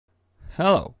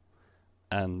Hello,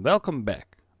 and welcome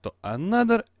back to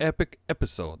another epic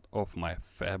episode of my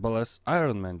fabulous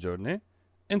Ironman journey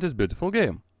in this beautiful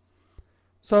game.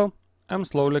 So, I'm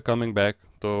slowly coming back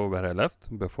to where I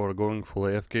left before going full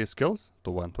AFK skills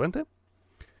to 120.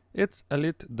 It's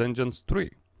Elite Dungeons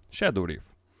 3, Shadow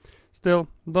Reef. Still,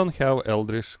 don't have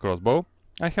Eldritch crossbow.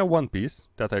 I have one piece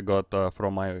that I got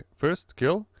from my first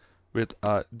kill with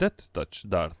a Death Touch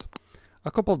dart.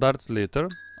 A couple darts later,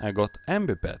 I got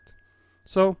Ambipet.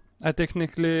 So, I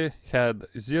technically had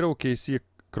 0 KC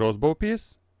crossbow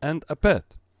piece and a pet.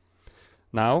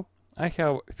 Now, I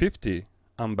have 50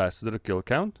 ambassador kill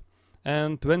count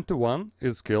and 21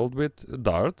 is killed with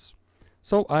darts.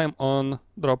 So, I'm on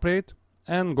drop rate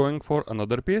and going for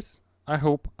another piece. I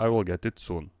hope I will get it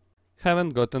soon.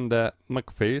 Haven't gotten the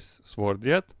McFace sword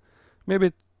yet.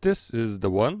 Maybe this is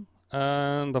the one,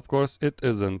 and of course it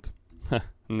isn't.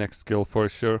 Next kill for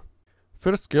sure.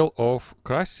 First kill of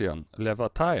Crucian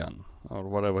Leviathan, or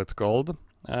whatever it's called,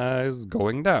 is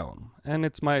going down. And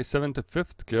it's my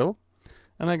 75th kill,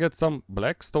 and I get some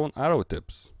blackstone arrow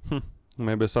tips.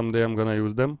 Maybe someday I'm gonna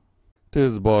use them.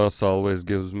 This boss always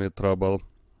gives me trouble,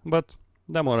 but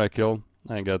the more I kill,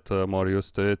 I get more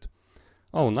used to it.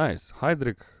 Oh nice,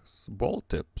 Hydrix ball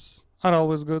tips are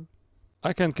always good.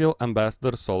 I can kill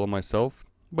Ambassador solo myself,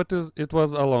 but it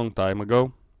was a long time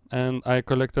ago, and I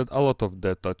collected a lot of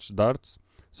Death Touch darts,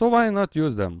 so why not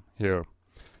use them here?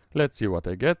 Let's see what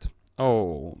I get.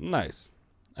 Oh, nice.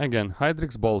 Again,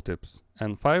 Hydrix ball tips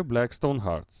and 5 Blackstone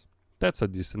hearts. That's a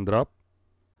decent drop.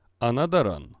 Another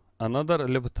run, another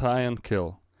Leviathan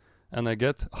kill, and I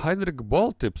get Hydrix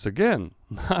ball tips again.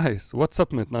 Nice. What's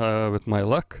up with my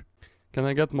luck? Can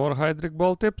I get more Hydrix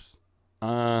ball tips?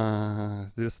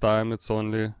 This time it's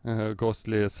only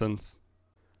ghostly essence.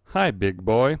 Hi, big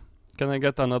boy. Can I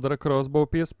get another crossbow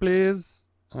piece, please?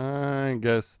 I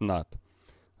guess not.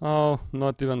 Oh,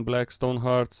 not even Blackstone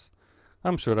hearts.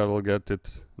 I'm sure I will get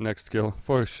it next kill,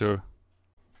 for sure.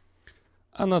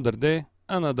 Another day,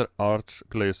 another Arch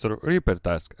Glacier Reaper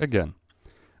task again.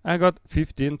 I got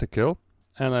 15 to kill,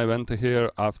 and I went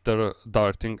here after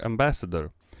darting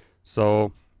Ambassador.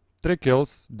 So, 3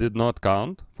 kills did not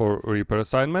count for Reaper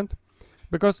assignment,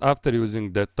 because after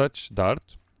using Death Touch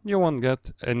dart, you won't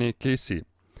get any KC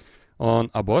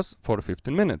on a boss for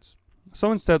 15 minutes.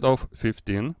 So instead of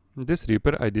 15, this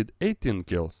Reaper I did 18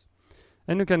 kills.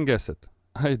 And you can guess it,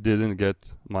 I didn't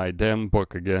get my damn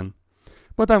book again.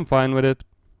 But I'm fine with it,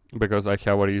 because I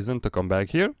have a reason to come back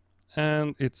here,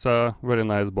 and it's a very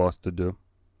nice boss to do.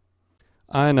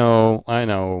 I know.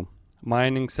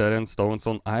 Mining Seren stones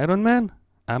on Ironman?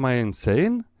 Am I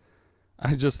insane?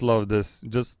 I just love this.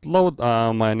 Just load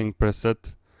a mining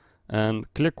preset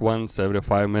and click once every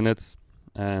 5 minutes.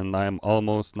 And I'm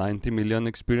almost 90 million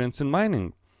experience in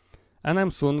mining, and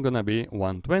I'm soon gonna be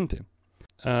 120.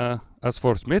 As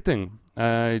for smithing,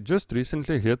 I just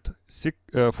recently hit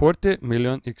 40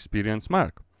 million experience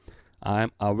mark.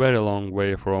 I'm a very long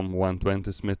way from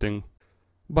 120 smithing,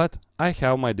 but I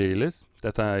have my dailies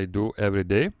that I do every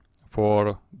day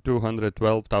for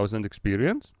 212,000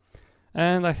 experience,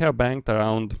 and I have banked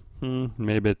around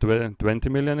maybe 20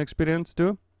 million experience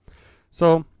too,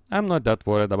 so I'm not that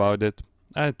worried about it.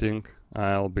 I think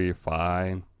I'll be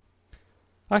fine.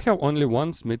 I have only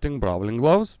one smithing brawling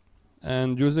gloves,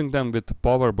 and using them with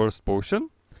power burst potion,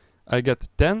 I get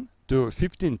 10 to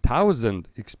 15,000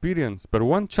 experience per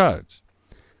one charge.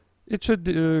 It should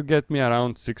get me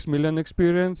around 6 million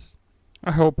experience.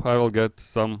 I hope I will get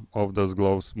some of those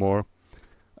gloves more.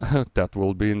 That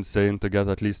will be insane to get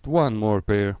at least one more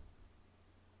pair.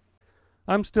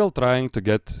 I'm still trying to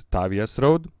get Tavia's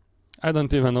Road. I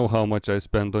don't even know how much I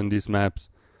spent on these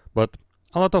maps, but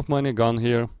a lot of money gone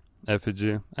here.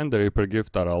 Effigy and the Reaper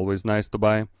gift are always nice to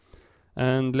buy.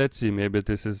 And let's see, maybe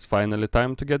this is finally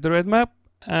time to get the red map,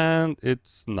 and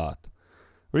it's not.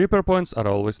 Reaper points are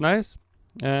always nice,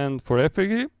 and for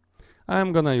effigy,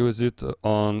 I'm gonna use it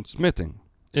on smithing,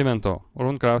 even though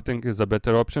rune crafting is a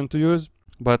better option to use,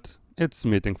 but it's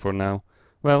smithing for now.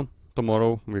 Well,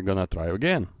 tomorrow we're gonna try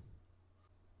again.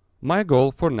 My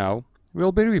goal for now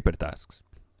will be Reaper tasks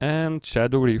and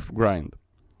Shadow Reef grind.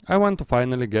 I want to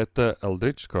finally get the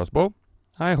Eldritch crossbow.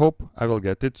 I hope I will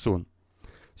get it soon.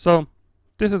 So,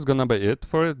 this is gonna be it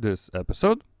for this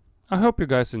episode. I hope you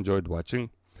guys enjoyed watching,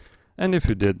 and if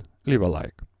you did, leave a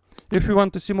like. If you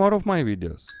want to see more of my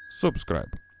videos, subscribe,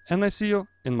 and I see you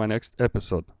in my next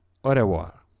episode. Au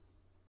revoir.